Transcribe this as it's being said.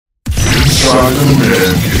Inside the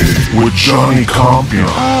Man Cave with Johnny Campion.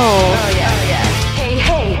 Oh, yeah.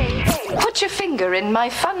 Hey, put your finger in my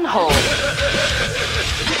fun hole.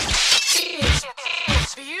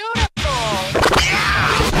 It's beautiful.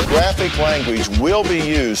 Graphic language will be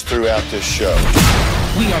used throughout this show.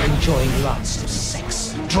 We are enjoying lots of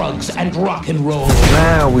sex, drugs, and rock and roll.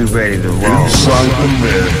 Now we ready to roll. Inside the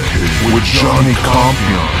Man Cave with Johnny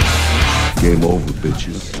Campion. Game over,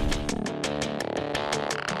 bitches.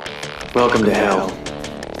 Welcome to hell.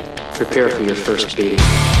 Prepare for your first beating.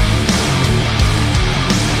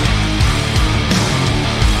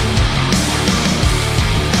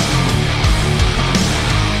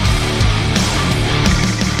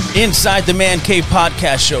 Inside the Man Cave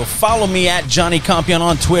podcast show. Follow me at Johnny Campion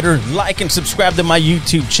on Twitter. Like and subscribe to my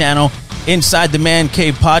YouTube channel, Inside the Man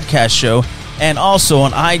Cave podcast show, and also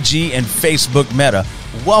on IG and Facebook Meta.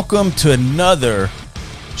 Welcome to another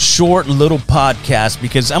short little podcast,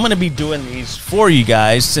 because I'm going to be doing these for you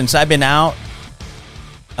guys since I've been out.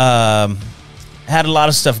 Had a lot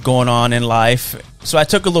of stuff going on in life, so I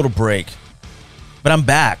took a little break. But I'm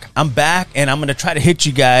back, and I'm going to try to hit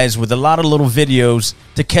you guys with a lot of little videos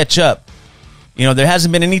to catch up. You know, there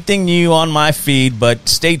hasn't been anything new on my feed, but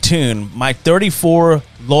stay tuned. My 34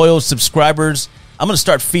 loyal subscribers, I'm going to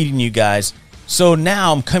start feeding you guys. So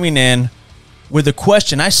now I'm coming in with a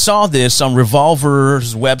question. I saw this on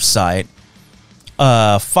Revolver's website.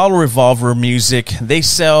 Follow Revolver Music. They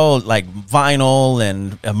sell like vinyl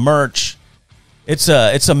and merch. It's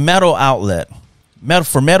a metal outlet,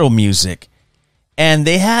 for metal music. And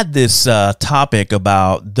they had this topic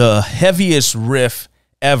about the heaviest riff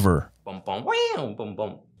ever. There's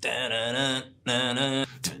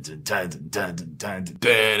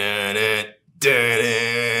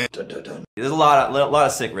a lot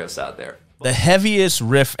of sick riffs out there. The heaviest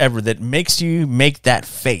riff ever that makes you make that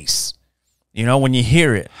face. You know, when you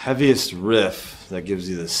hear it. Heaviest riff that gives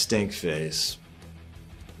you the stink face.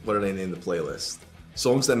 What do they name the playlist?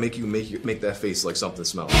 Songs that make that face like something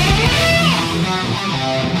smells.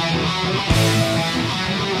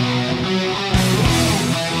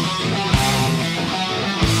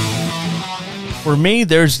 For me,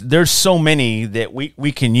 there's so many that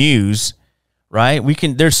we can use, right?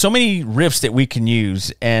 There's so many riffs that we can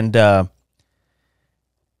use, and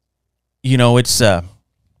you know, it's one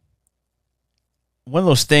of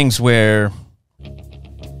those things where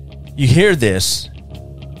you hear this.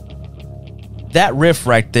 That riff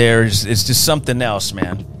right there is just something else,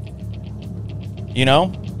 man. You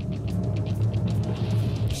know?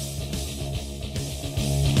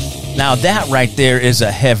 Now that right there is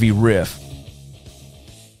a heavy riff.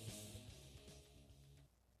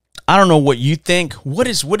 I don't know what you think. What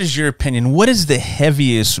is your opinion? What is the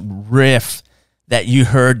heaviest riff that you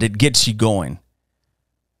heard that gets you going?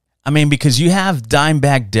 I mean, because you have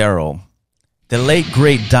Dimebag Darrell, the late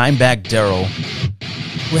great Dimebag Darrell,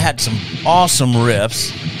 who had some awesome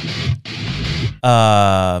riffs.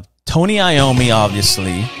 Tony Iommi,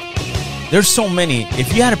 obviously. There's so many.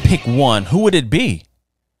 If you had to pick one, who would it be?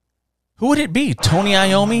 Who would it be? Tony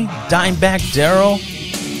Iommi? Dimebag Darrell?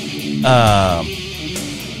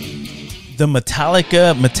 The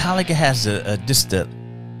Metallica. Metallica has just a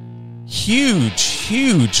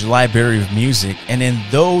huge library of music. And in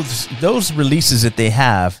those releases that they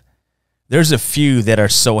have, there's a few that are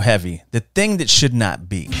so heavy. The thing that should not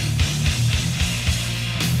be.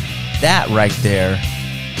 That right there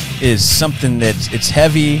is something it's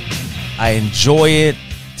heavy. I enjoy it.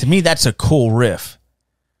 To me, that's a cool riff.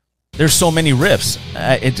 There's so many riffs.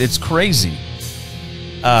 It's crazy.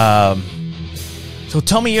 So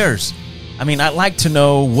tell me yours. I mean, I'd like to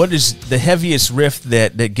know what is the heaviest riff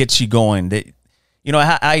that gets you going. That, you know,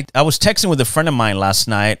 I was texting with a friend of mine last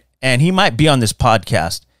night, and he might be on this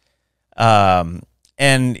podcast.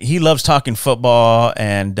 And he loves talking football,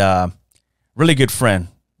 and really good friend,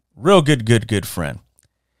 real good friend.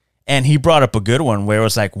 And he brought up a good one where it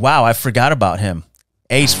was like, wow, I forgot about him.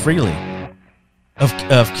 Ace Frehley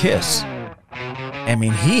of Kiss. I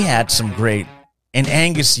mean, he had some great, and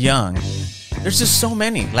Angus Young. There's just so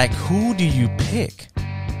many. Like, who do you pick?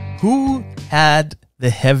 Who had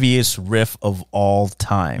the heaviest riff of all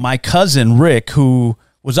time? My cousin Rick, who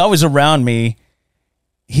was always around me,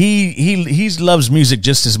 he loves music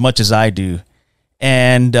just as much as I do.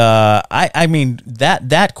 And I mean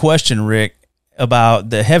that question, Rick,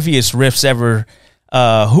 about the heaviest riffs ever,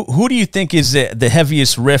 who do you think is the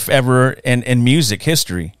heaviest riff ever in music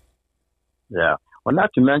history? Yeah. Well,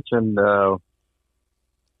 not to mention,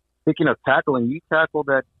 speaking of tackling, you tackled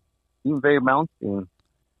that Yngwie Malmsteen.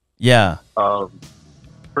 Yeah.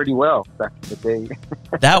 Pretty well back in the day.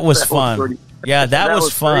 That was fun. That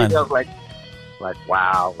was fun. Crazy. I was like, like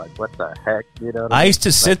wow, like what the heck, you know? I used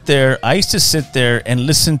to sit there and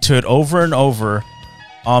listen to it over and over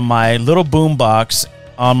on my little boombox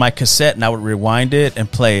on my cassette, and I would rewind it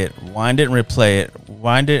and play it, wind it and replay it,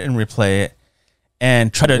 wind it and replay it,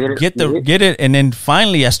 and try to get it. And then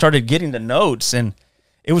finally, I started getting the notes, and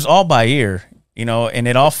it was all by ear, you know, and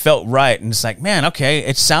it all felt right. And it's like, man, okay,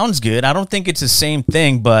 it sounds good. I don't think it's the same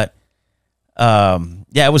thing, but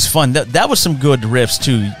yeah, it was fun. That was some good riffs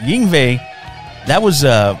too. Yngwie, that was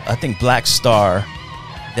I think Black Star.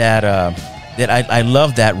 That I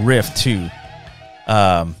love that riff too.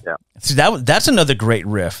 Yeah. See, that's another great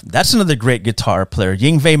riff. That's another great guitar player,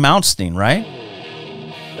 Yngwie Malmsteen, right?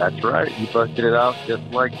 That's right. He busted it out just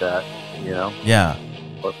like that, you know. Yeah.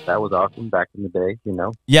 But that was awesome back in the day, you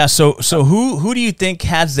know. Yeah. So who do you think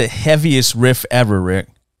has the heaviest riff ever, Rick?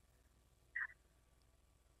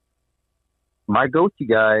 My go-to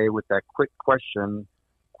guy with that quick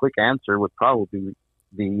answer would probably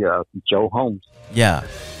be Joe Holmes. Yeah,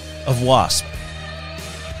 of Wasp.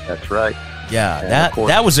 That's right. Yeah, and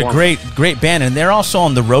that was a great band, and they're also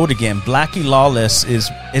on the road again. Blackie Lawless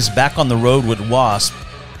is back on the road with Wasp,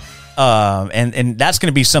 and that's going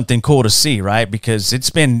to be something cool to see, right? Because it's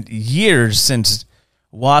been years since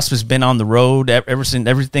Wasp has been on the road. Ever since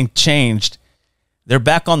everything changed, they're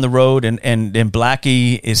back on the road, and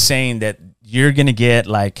Blackie is saying that you're going to get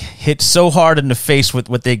like hit so hard in the face with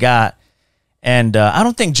what they got, and I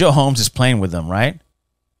don't think Joe Holmes is playing with them, right?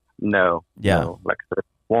 No. Yeah. No. Like I said,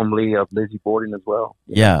 formerly of Lizzie Borden as well.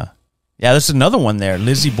 Yeah. Yeah, there's another one there.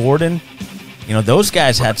 Lizzie Borden. You know, those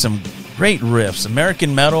guys had some great riffs.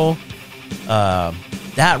 American Metal.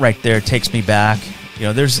 That right there takes me back.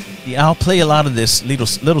 You know, I'll play a lot of this little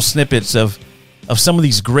snippets of some of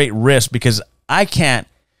these great riffs because I can't.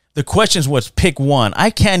 The question was pick one.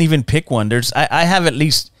 I can't even pick one. I have at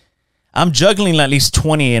least, I'm juggling at least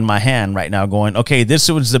 20 in my hand right now going, okay, this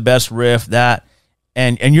was the best riff, that,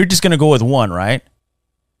 and you're just going to go with one, right?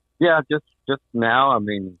 Yeah, just now. I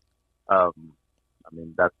mean,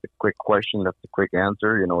 that's the quick question. That's the quick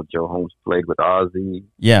answer. You know, Joe Holmes played with Ozzy.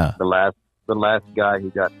 Yeah. The last guy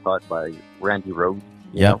who got taught by Randy Rhoads.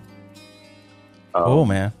 Yeah. Oh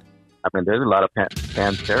man. I mean, there's a lot of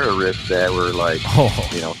Pantera riffs that were like,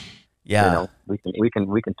 you know. Yeah. You know,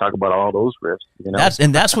 we can talk about all those riffs. You know,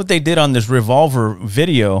 that's what they did on this Revolver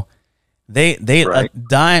video. They right.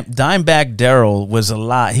 Dimebag Darrell was a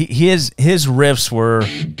lot. His riffs were,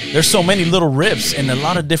 there's so many little riffs in a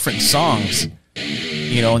lot of different songs.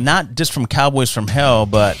 You know, not just from Cowboys from Hell,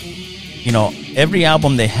 but you know, every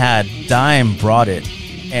album they had, Dime brought it,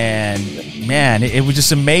 and man, it was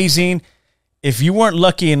just amazing. If you weren't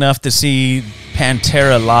lucky enough to see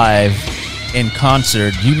Pantera live in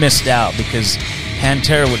concert, you missed out because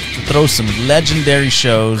Pantera would throw some legendary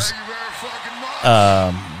shows.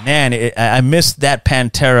 Man, I missed that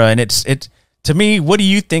Pantera, and it's to me. What do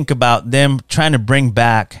you think about them trying to bring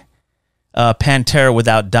back Pantera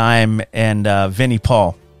without Dime and Vinnie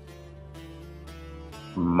Paul?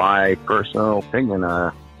 My personal opinion,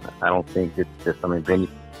 I don't think it's just. I mean, Vinnie,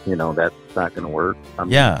 you know, that's not going to work.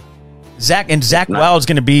 Yeah, Zach Wild's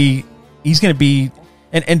going to be. He's going to be,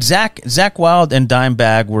 and Zach Wild and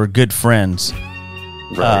Dimebag were good friends.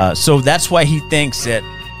 Right. So that's why he thinks that,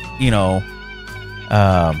 you know.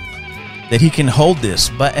 That he can hold this,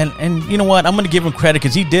 but and you know what? I'm going to give him credit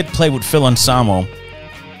because he did play with Phil Anselmo,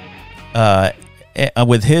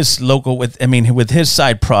 with his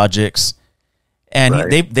side projects, and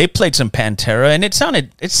right. They played some Pantera, and it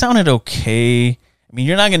sounded okay. I mean,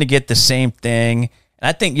 you're not going to get the same thing. And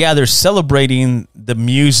I think they're celebrating the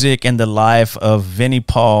music and the life of Vinnie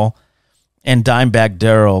Paul and Dimebag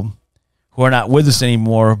Darrell, who are not with us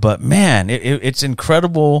anymore. But man, it's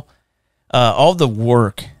incredible. All the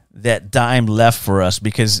work that Dime left for us,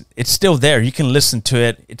 because it's still there. You can listen to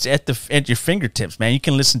it. It's at your fingertips, man. You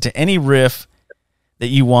can listen to any riff that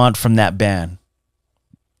you want from that band.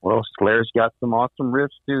 Well, Slair's got some awesome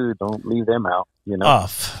riffs too. Don't leave them out. You know,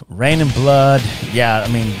 Rain and Blood. Yeah, I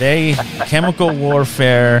mean Chemical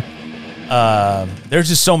Warfare. There's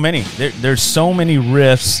just so many. There's so many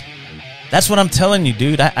riffs. That's what I'm telling you,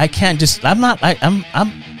 dude. I can't just. I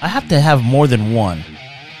have to have more than one.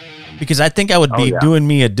 Because I think I would be doing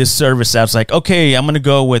me a disservice. I was like, okay, I'm going to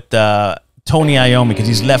go with Tony Iommi because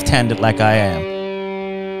he's left-handed like I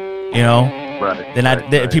am. You know? Right.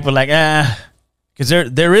 Then people are like, because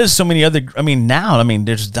there is so many other. I mean,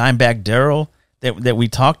 there's Dimebag Darrell that we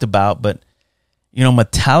talked about, but you know,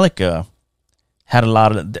 Metallica had a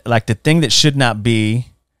lot of like The Thing That Should Not Be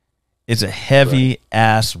is a heavy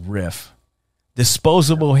ass riff.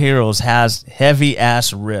 Disposable Heroes has heavy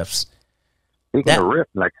ass riffs. Speaking of riff,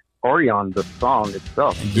 like on the song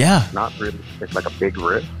itself. Yeah. It's not really, it's like a big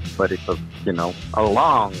riff, but it's a, you know, a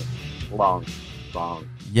long song.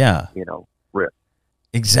 Yeah. You know, riff.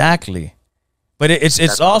 Exactly. But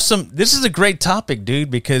it's awesome. This is a great topic, dude,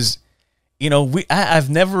 because, you know, I've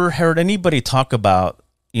never heard anybody talk about,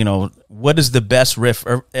 you know, what is the best riff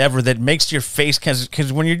ever that makes your face,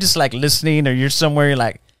 because when you're just like listening or you're somewhere, you're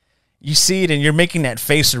like, you see it and you're making that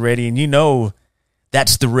face already and you know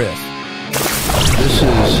that's the riff. This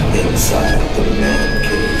is Inside the Man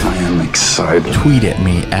Cave. I am excited. Tweet at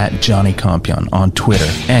me at Johnny Compion on Twitter.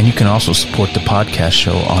 And you can also support the podcast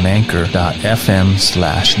show on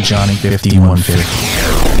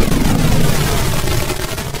anchor.fm/Johnny5150.